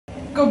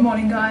Good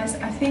morning, guys.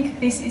 I think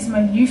this is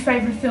my new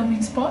favourite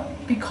filming spot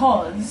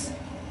because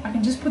I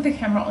can just put the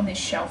camera on this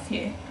shelf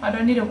here. I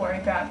don't need to worry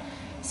about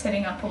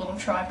setting up a little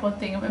tripod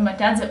thing. And when my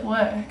dad's at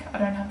work, I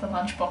don't have the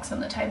lunchbox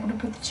on the table to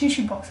put the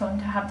tissue box on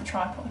to have the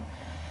tripod.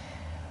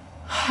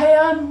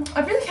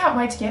 I really can't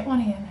wait to get one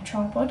again, a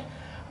tripod.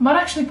 I might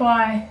actually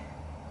buy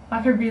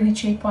like a really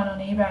cheap one on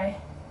eBay.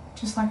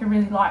 Just like a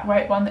really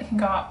lightweight one that can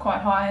go up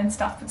quite high and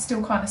stuff, but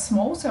still kind of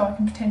small, so I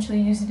can potentially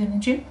use it in the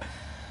gym.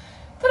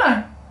 Don't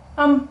know.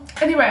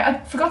 Anyway, I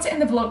forgot to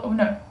end the vlog. Oh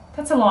no,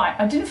 that's a lie.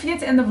 I didn't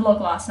forget to end the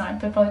vlog last night,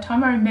 but by the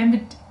time I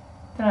remembered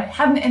that I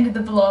hadn't ended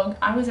the vlog,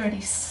 I was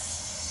already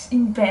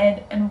in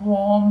bed and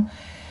warm.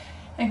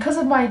 And because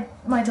of my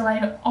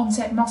delayed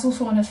onset muscle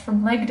soreness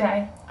from leg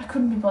day, I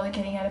couldn't be bothered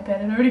getting out of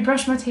bed. I'd already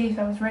brushed my teeth,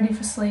 I was ready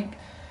for sleep.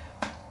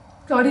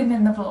 So I didn't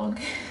end the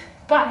vlog.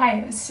 But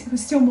hey, it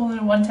was still more than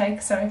a one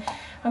take, so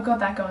I've got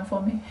that going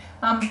for me.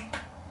 I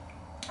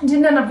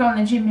didn't end up going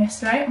to the gym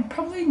yesterday. I'm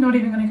probably not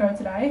even going to go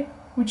today,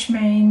 which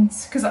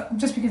means,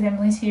 just because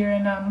Emily's here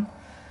and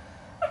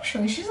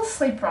actually she's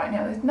asleep right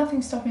now. There's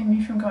nothing stopping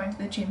me from going to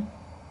the gym.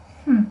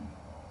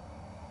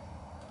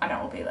 I know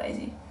I'll be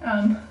lazy.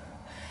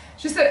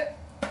 Just that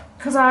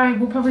because I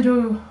will probably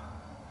do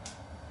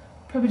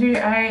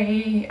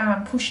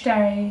a push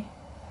day.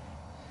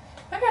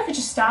 Maybe I could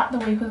just start the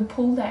week with a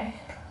pull day.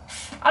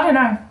 I don't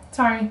know.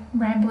 Sorry,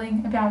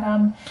 rambling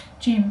about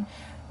gym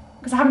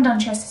because I haven't done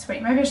chest this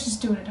week. Maybe I should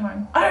just do it at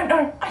home. I don't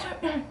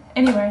know.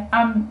 Anyway,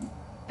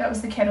 that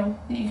was the kettle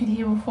that you could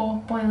hear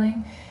before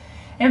boiling.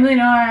 Emily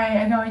and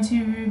I are going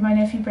to my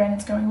nephew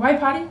Brandon's going away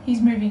party.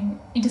 He's moving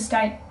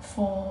interstate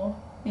for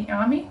the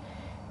army,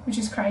 which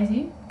is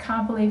crazy.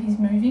 Can't believe he's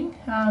moving.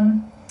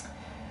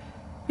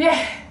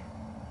 Yeah.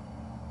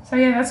 So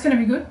yeah, that's going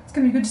to be good. It's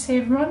going to be good to see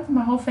everyone,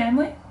 my whole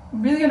family.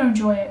 I'm really going to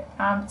enjoy it.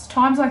 It's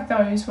times like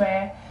those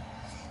where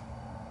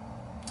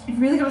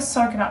you've really got to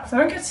soak it up. So I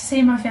don't get to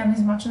see my family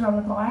as much as I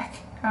would like,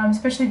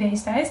 especially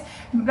these days.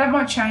 That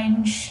might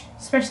change,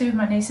 especially with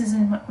my nieces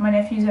and my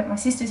nephews at my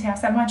sister's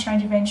house. That might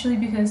change eventually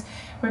because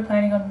we're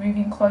planning on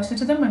moving closer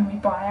to them when we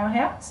buy our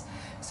house.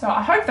 So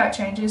I hope that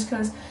changes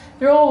because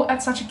they're all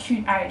at such a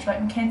cute age.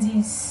 Like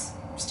Mackenzie's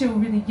still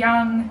really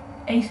young.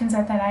 Ethan's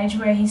at that age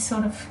where he's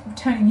sort of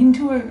turning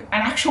into an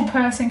actual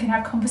person, can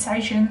have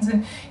conversations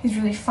and is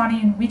really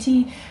funny and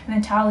witty. And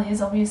then Talia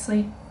is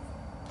obviously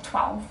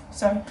 12,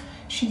 so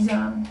she's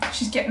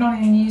getting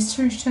on in years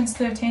too. She turns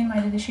 13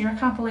 later this year. I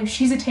can't believe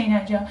she's a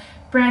teenager.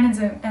 Brandon's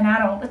an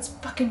adult. It's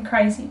fucking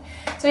crazy.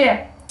 So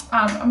yeah,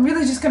 I'm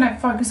really just going to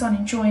focus on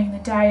enjoying the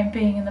day and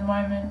being in the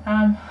moment.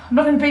 I'm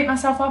not going to beat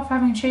myself up for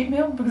having a cheat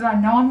meal because I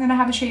know I'm going to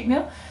have a cheat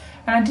meal.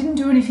 And I didn't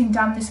do anything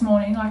dumb this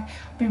morning. Like,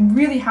 I've been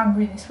really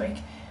hungry this week.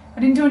 I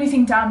didn't do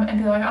anything dumb and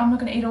be like, oh, I'm not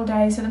going to eat all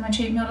day so that my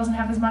cheat meal doesn't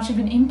have as much of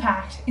an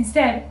impact.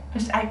 Instead, I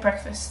just ate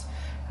breakfast.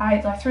 I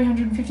ate like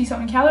 350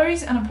 something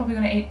calories and I'm probably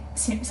going to eat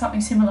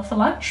something similar for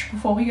lunch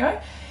before we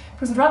go.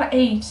 Because I'd rather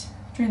eat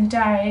during the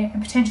day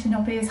and potentially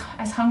not be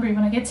as hungry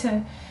when I get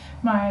to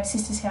my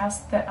sister's house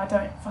that I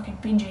don't fucking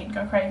binge eat and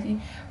go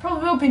crazy.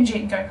 Probably will binge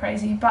eat and go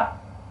crazy, but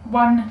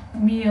one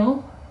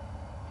meal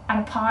at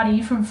a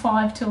party from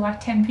 5 till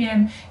like 10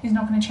 p.m. is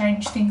not going to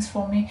change things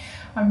for me.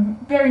 I'm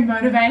very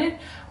motivated.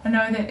 I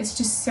know that it's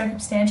just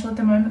circumstantial at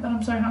the moment that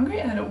I'm so hungry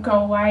and that it'll go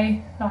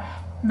away.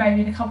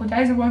 Maybe in a couple of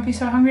days I won't be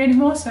so hungry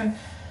anymore, so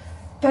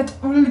that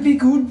will be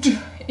good.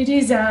 It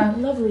is a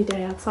lovely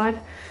day outside.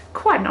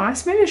 Quite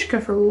nice. Maybe I should go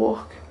for a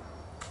walk.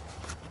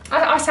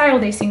 I say all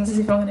these things as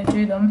if I'm going to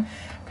do them.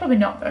 Probably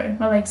not though.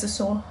 My legs are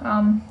sore.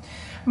 I'm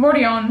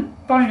already on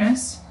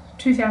bonus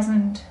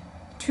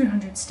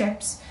 2,200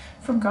 steps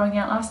from going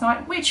out last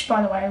night, which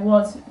by the way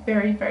was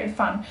very, very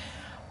fun.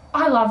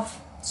 I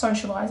love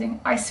socialising.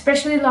 I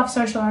especially love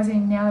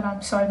socialising now that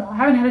I'm sober. I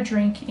haven't had a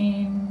drink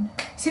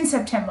since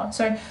September,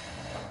 so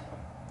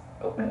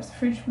oh, there's the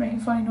fridge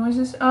making funny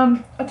noises.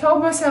 I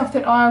told myself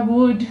that I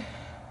would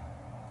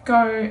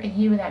go a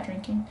year without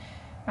drinking.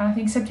 And I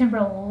think September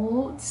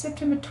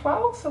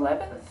 12th,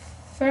 11th,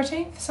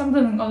 13th,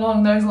 something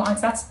along those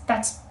lines.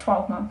 That's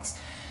 12 months.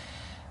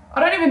 I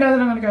don't even know that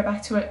I'm going to go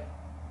back to it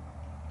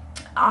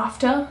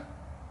after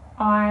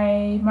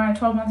my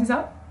 12 months is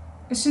up.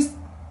 It's just,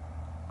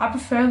 I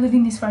prefer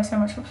living this way so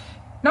much.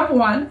 Number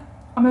one,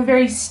 I'm a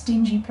very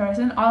stingy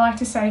person. I like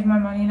to save my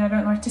money and I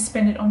don't like to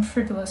spend it on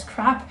frivolous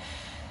crap.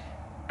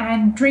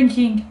 And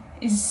drinking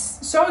is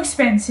so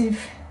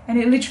expensive and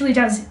it literally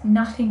does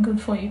nothing good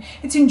for you.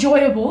 It's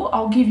enjoyable,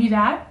 I'll give you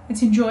that.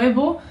 It's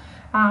enjoyable,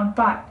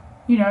 but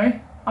you know,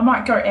 I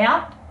might go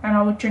out and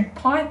I would drink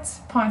pints.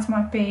 Pints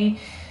might be,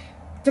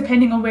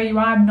 depending on where you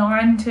are,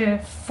 $9 to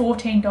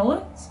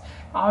 $14.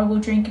 I will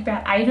drink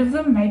about 8 of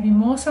them, maybe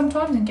more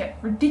sometimes, and get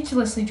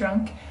ridiculously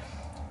drunk.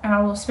 And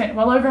I will spend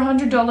well over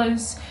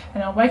 $100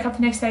 and I'll wake up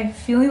the next day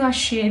feeling like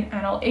shit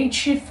and I'll eat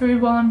shit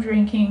food while I'm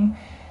drinking.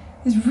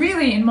 There's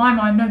really, in my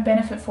mind, no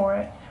benefit for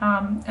it.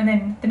 And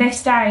then the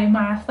next day,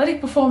 my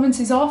athletic performance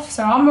is off,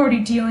 so I'm already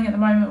dealing at the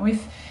moment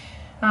with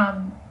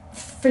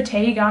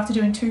fatigue after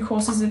doing 2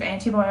 courses of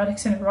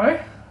antibiotics in a row.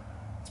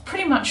 It's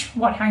pretty much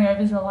what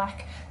hangovers are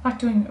like. like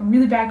doing a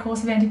really bad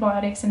course of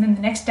antibiotics, and then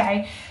the next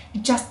day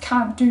you just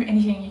can't do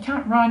anything. You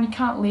can't run, you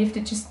can't lift,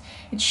 it's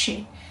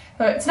shit.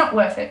 So it's not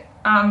worth it.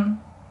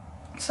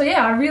 So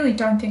yeah, I really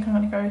don't think I'm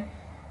going to go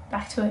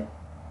back to it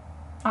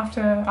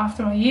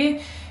after my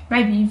year,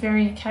 maybe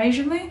very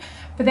occasionally.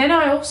 But then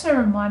I also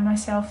remind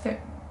myself that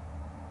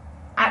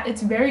at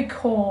its very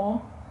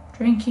core,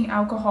 drinking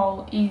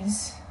alcohol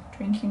is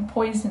drinking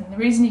poison. The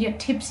reason you get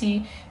tipsy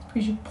is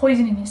because you're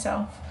poisoning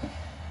yourself.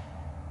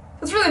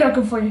 It's really not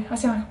good for you. I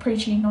sound like a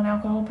preachy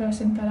non-alcohol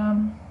person, but I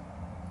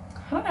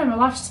don't know, my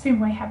life's just been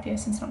way happier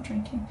since not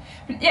drinking.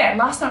 But yeah,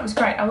 last night was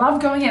great. I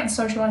love going out and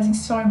socialising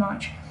so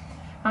much.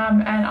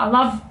 And I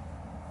love,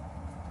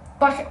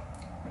 like,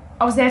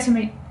 I was there to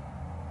meet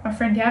my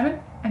friend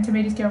Gavin and to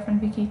meet his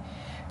girlfriend Vicky.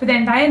 But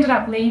then they ended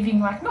up leaving,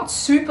 like, not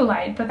super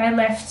late, but they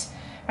left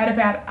at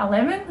about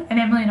 11, and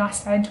Emily and I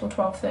stayed until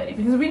 12:30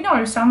 because we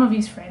know some of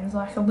his friends,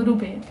 like, a little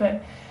bit,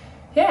 but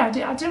yeah, I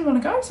didn't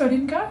want to go, so I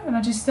didn't go, and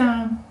I just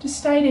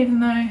stayed, even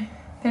though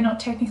they're not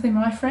technically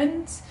my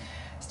friends.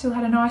 Still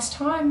had a nice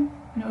time,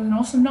 and it was an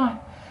awesome night.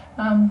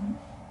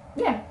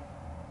 Yeah,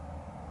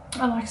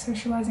 I like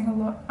socialising a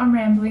lot. I'm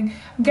rambling.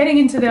 I'm getting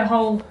into the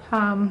whole,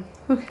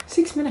 look,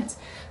 6 minutes.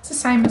 It's the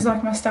same as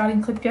like my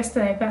starting clip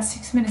yesterday, about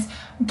 6 minutes.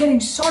 I'm getting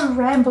so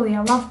rambly.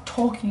 I love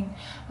talking.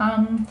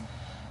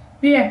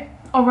 Yeah,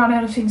 I'll run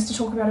out of things to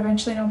talk about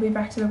eventually, and I'll be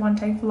back to the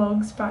one-take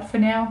vlogs, but for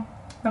now,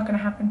 not going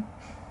to happen.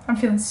 I'm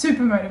feeling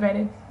super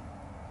motivated.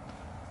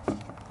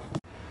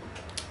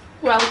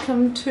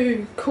 Welcome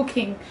to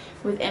Cooking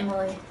with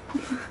Emily.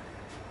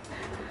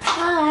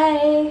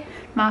 Hi!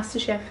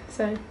 MasterChef.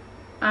 So,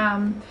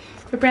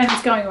 for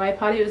Brandon's going away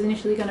party, it was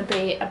initially going to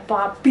be a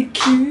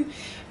barbecue,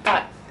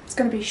 but it's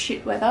going to be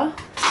shit weather.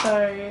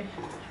 So,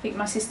 I think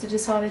my sister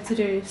decided to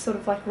do sort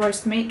of like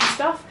roast meat and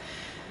stuff.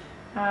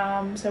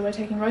 So we're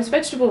taking roast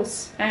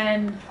vegetables,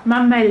 and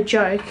Mum made a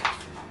joke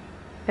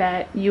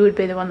that you would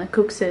be the one that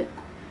cooks it.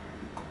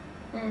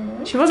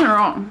 She wasn't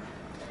wrong.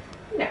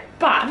 No.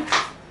 But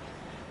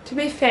to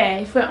be fair,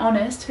 if we're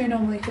honest, who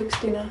normally cooks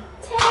dinner?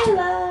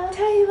 Taylor!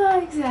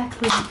 Taylor,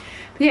 exactly.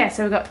 But yeah,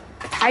 so we've got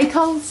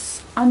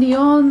potatoes,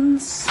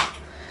 onions,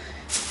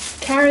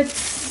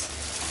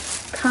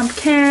 carrots,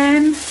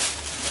 pumpkin,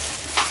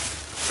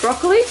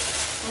 broccoli,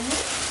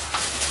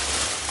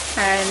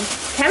 and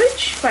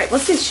cabbage. Wait,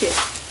 what's this shit?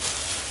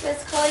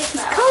 There's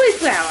cauliflower.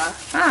 Cauliflower.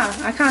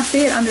 Ah, I can't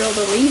see it under all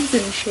the leaves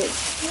and shit.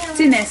 Yeah. It's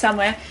in there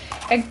somewhere.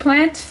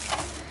 Eggplant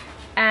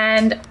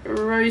and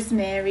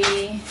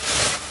rosemary.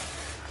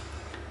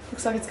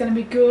 Looks like it's going to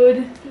be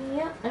good.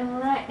 Yeah, and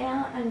right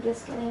now I'm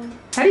just getting...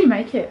 How do you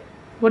make it?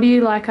 What do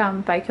you like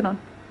bacon on?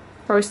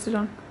 Roasted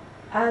on?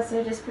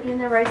 so just put it in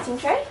the roasting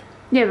tray.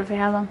 Yeah, but for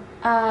how long?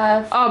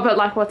 Oh, but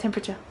like what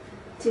temperature?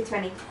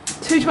 220.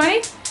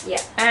 220?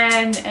 Yeah.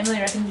 And Emily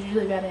reckons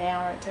usually about an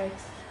hour it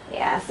takes.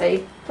 Yeah, so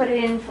you put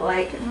it in for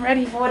like I'm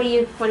ready.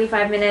 40,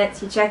 45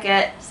 minutes, you check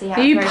it, see how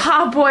Are it you goes.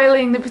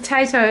 parboiling the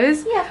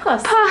potatoes? Yeah, of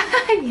course.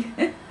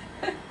 I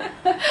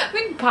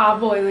think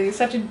parboiling is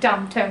such a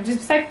dumb term.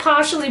 Just say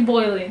partially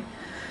boiling.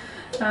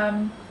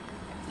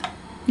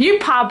 You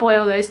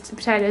parboil those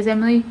potatoes,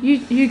 Emily.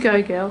 You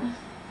go, girl.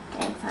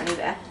 Thanks, honey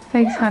bear.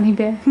 Thanks, honey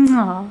bear.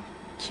 Aw,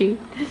 cute.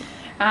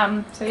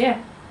 So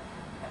yeah.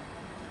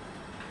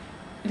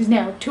 It is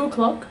now 2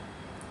 o'clock.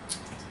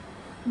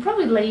 We'll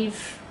probably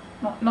leave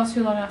not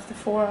too long after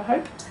 4, I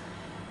hope.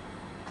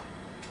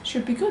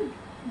 Should be good.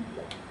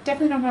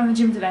 Definitely not going to the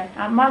gym today.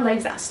 My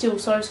legs are still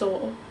so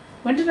sore.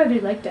 When did I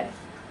do leg day?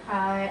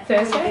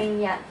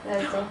 Thursday? Yeah,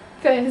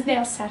 Thursday. It's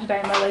now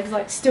Saturday, my legs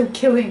like still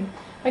killing.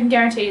 I can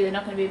guarantee you they're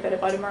not going to be better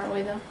by tomorrow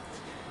either.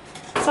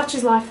 Such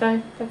is life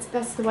though.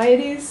 That's the way it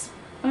is.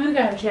 I'm going to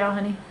go have a shower,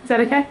 honey. Is that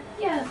okay?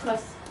 Yeah, of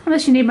course.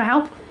 Unless you need my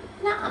help.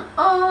 No, I'm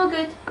all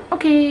good.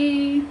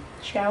 Okay.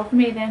 Shower for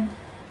me then.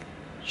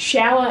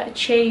 Shower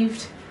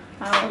achieved.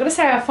 I've got to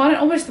say, I find it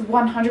almost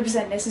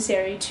 100%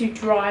 necessary to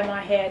dry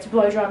my hair, to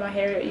blow dry my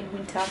hair in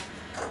winter.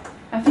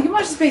 I think it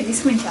might just be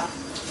this winter.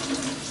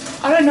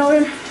 I don't know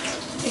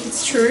if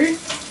it's true,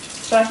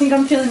 but I think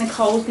I'm feeling the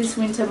cold this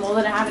winter more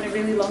than I have in a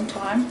really long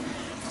time.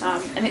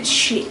 And it's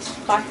shit.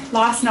 Like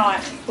last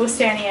night, we were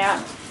standing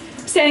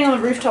on the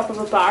rooftop of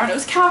a bar, and it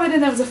was covered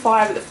and there was a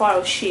fire, but the fire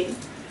was shit.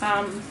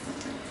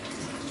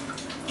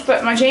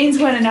 But my jeans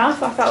weren't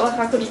enough. I felt like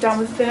I could have done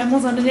with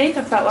thermals underneath.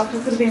 I felt like I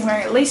could have been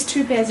wearing at least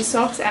 2 pairs of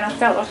socks, and I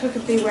felt like I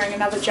could be wearing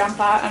another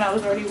jumper, and I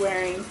was already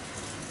wearing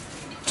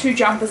 2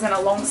 jumpers and a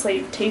long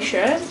sleeve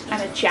t-shirt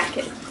and a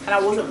jacket, and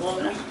I wasn't warm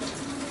enough.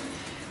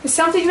 There's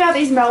something about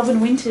these Melbourne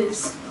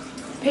winters.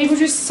 People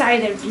just say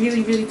they're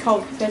really, really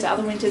cold compared to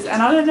other winters,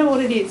 and I don't know what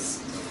it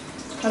is.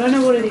 I don't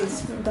know what it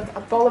is. Like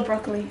a bowl of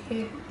broccoli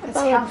here. That's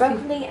Oh, healthy.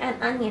 broccoli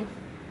and onion.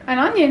 An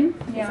onion?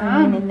 There's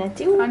onion in there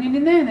too. Onion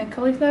in there, and then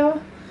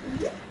cauliflower.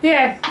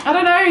 Yeah, I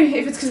don't know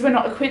if it's because we're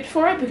not equipped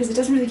for it, because it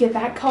doesn't really get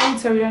that cold,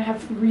 so we don't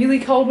have really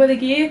cold weather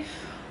gear,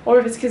 or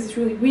if it's because it's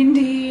really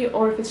windy,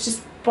 or if it's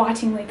just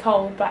bitingly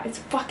cold, but it's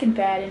fucking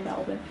bad in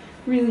Melbourne.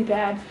 Really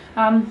bad.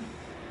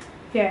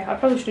 Yeah, I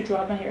probably should have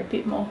dried my hair a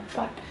bit more,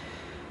 but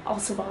I'll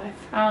survive.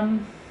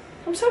 I'm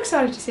so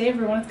excited to see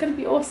everyone. It's going to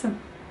be awesome.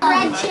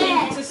 Red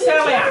chair. It's a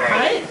sellout,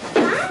 mate.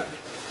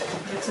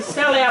 It's a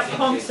sellout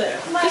concert.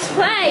 Just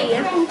play.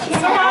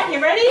 Alright, you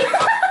ready?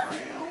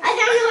 I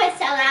don't know what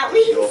sellout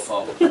means. Your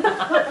fault.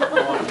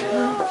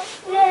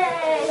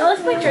 I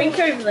left my drink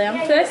over there.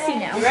 I'm thirsty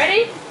now. You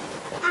ready?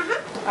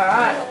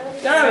 Alright,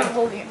 go.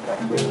 Holding it.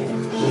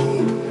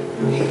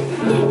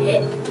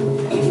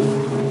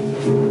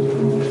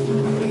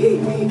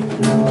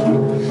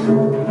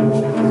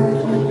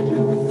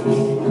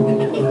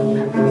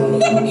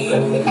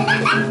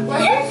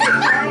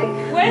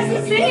 Where's the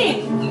singing?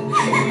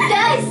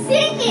 They're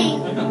singing.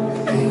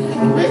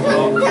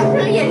 That's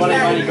really You want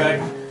your money good. back?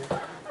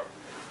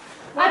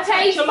 I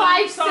paid The 5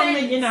 last song that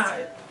cents. you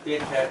know. Yeah,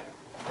 cat.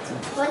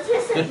 What's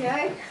this a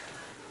joke?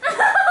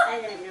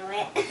 I don't know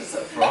it. What's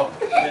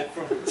that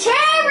from?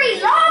 Cherry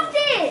loved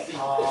it.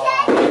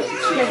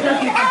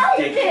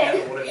 Dead cat or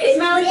whatever.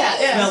 Smelly cat.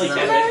 Smelly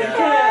cat.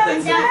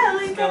 That's it.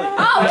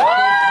 Smelly.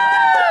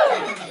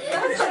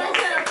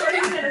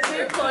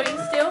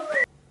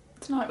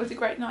 Tonight was a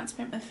great night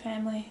spent with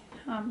family.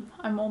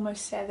 I'm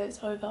almost sad that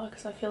it's over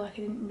because I feel like I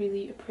didn't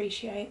really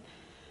appreciate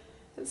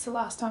that it's the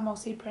last time I'll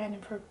see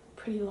Brandon for a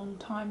pretty long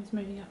time. He's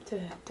moving up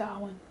to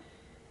Darwin.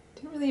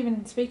 Didn't really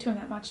even speak to him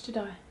that much, did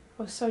I?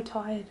 I was so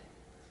tired.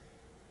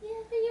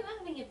 Yeah, but you were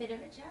having a bit of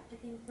a chat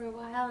with him for a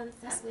while and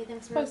sat with him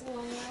for a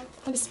long while.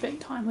 I just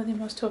spent time with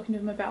him. I was talking to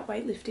him about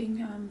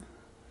weightlifting. I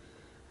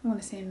want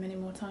to see him many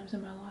more times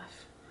in my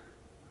life.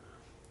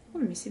 I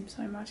want to miss him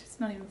so much. It's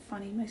not even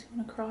funny. It makes me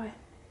want to cry.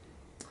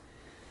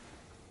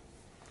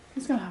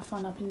 He's going to have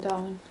fun up in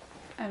Darwin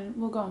and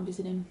we'll go and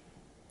visit him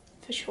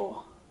for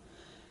sure.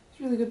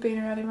 It's really good being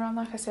around everyone.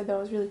 Like I said though,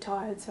 I was really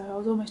tired, so I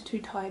was almost too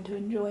tired to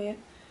enjoy it.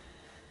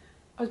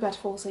 I was about to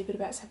fall asleep at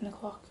about 7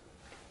 o'clock.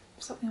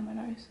 Something on my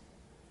nose.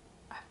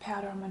 I have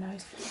powder on my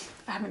nose.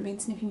 I haven't been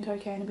sniffing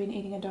cocaine. I've been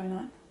eating a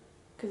donut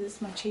because it's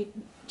my cheap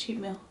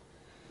meal.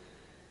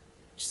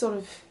 Sort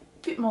of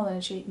a bit more than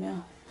a cheap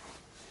meal.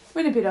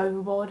 Went a bit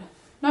overboard.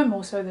 No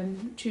more so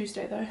than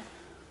Tuesday though.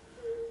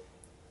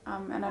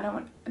 And I don't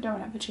want to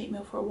have a cheat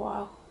meal for a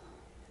while.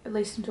 At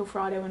least until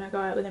Friday when I go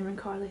out with Emma and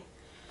Kylie.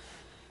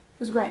 It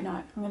was a great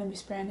night. I'm going to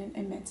miss Brandon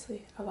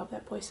immensely. I love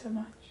that boy so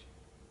much.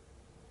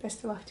 Best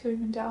of luck to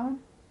him in Darwin.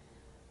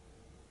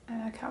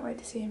 And I can't wait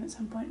to see him at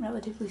some point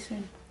relatively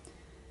soon.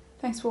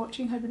 Thanks for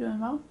watching. Hope you're doing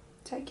well.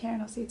 Take care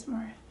and I'll see you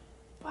tomorrow.